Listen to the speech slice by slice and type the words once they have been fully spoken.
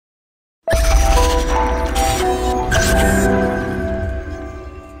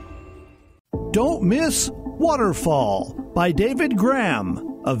Don't miss Waterfall by David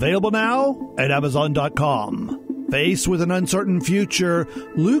Graham. Available now at Amazon.com. Faced with an uncertain future,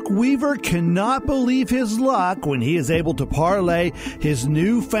 Luke Weaver cannot believe his luck when he is able to parlay his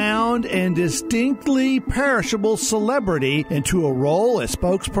newfound and distinctly perishable celebrity into a role as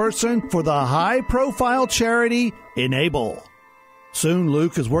spokesperson for the high-profile charity Enable. Soon,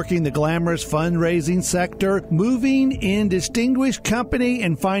 Luke is working the glamorous fundraising sector, moving in distinguished company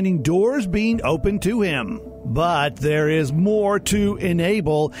and finding doors being opened to him. But there is more to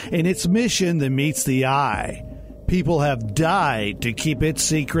Enable in its mission than meets the eye. People have died to keep its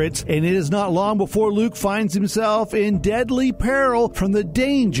secrets, and it is not long before Luke finds himself in deadly peril from the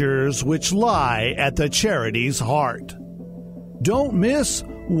dangers which lie at the charity's heart. Don't miss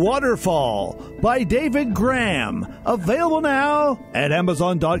Waterfall by David Graham. Available now at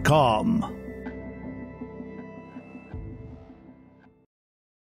Amazon.com.